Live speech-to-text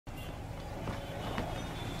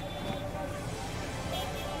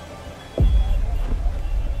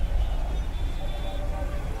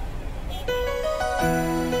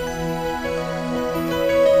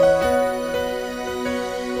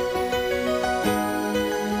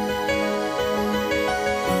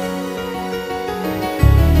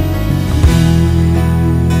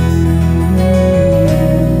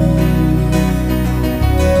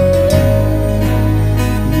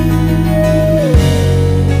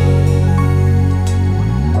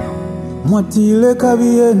Mutile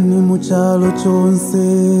Imyeni mukyalo kyonse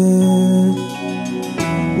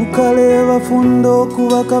mukaleba fundo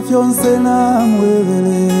kuba kafyonse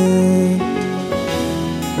namwebele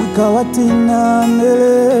wikawatina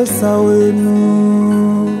nelesa wenu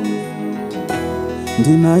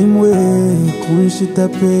ndina imwe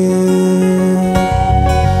kunshitape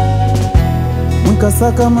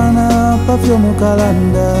mwikasakamana pafyo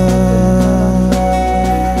mukalanda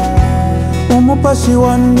umupashi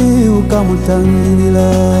wandi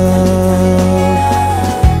ukamutangilila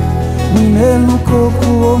mwinenuko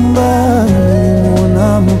kuomba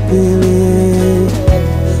nilimona mupele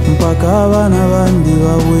mpaka abana bandi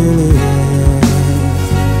babwele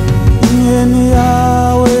Imyeni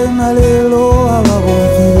yawe na lelo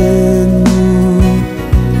ababomvibenu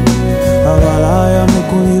abalaya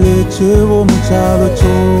mukubile chebo mukyalo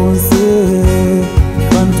kyonse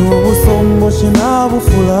bantu obusombo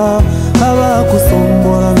shinabufula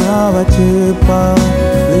abakusombola n'abachepa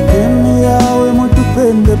lekeni yawe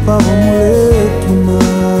mutupende pabumuletuna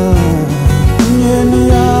Imyeni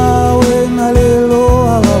yawe na lelo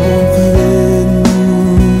ababomvibenu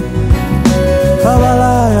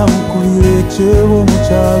abalaya mukubile chebo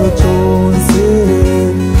mukyalo kyonse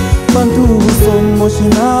bantu busombo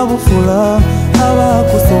shinabufula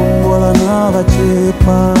abakusombola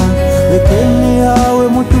n'abachepa lekeni yawe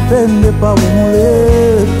mutupende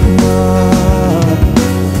pabumuletuna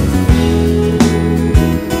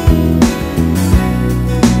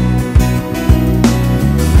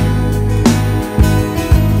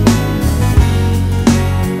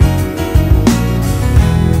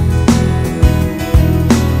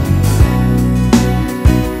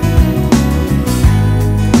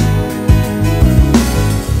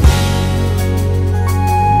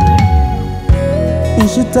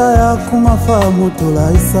Nshita ya kumafamu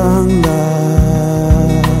tulaisanga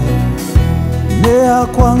Nea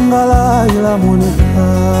kwangala ila moneka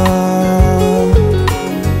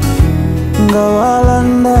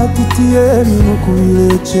Ngawalanda titieni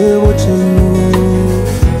mukubile chebo chenu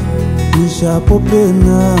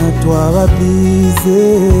Nishapopena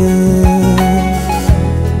twababize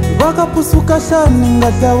Wakapusuka shani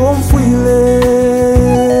ngatabo mfuile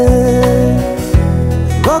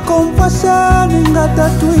Wakompashani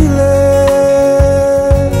ngatatwile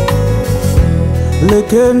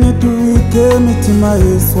lekeni tuwike mitima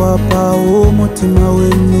Yesu apao mutima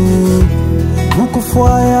wenu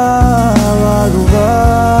mukufwaya baluba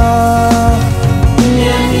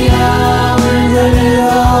Imyeni yawe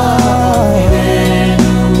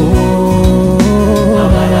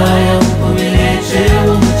abalaya mukubile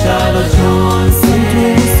chebo mukyalo kyonse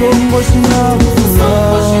busombo shinabufula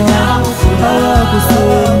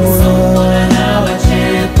abakusombola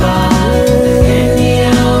n'abachepa lekeni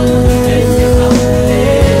yawe mutupende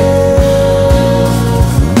pabumuletuna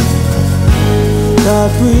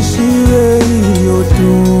tatwishire iyo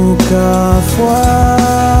tukafwa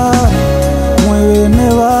mwebene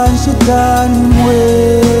banshitani mwe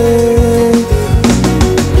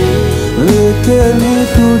lekeni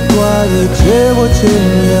tutwale chebo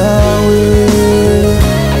chenu yawe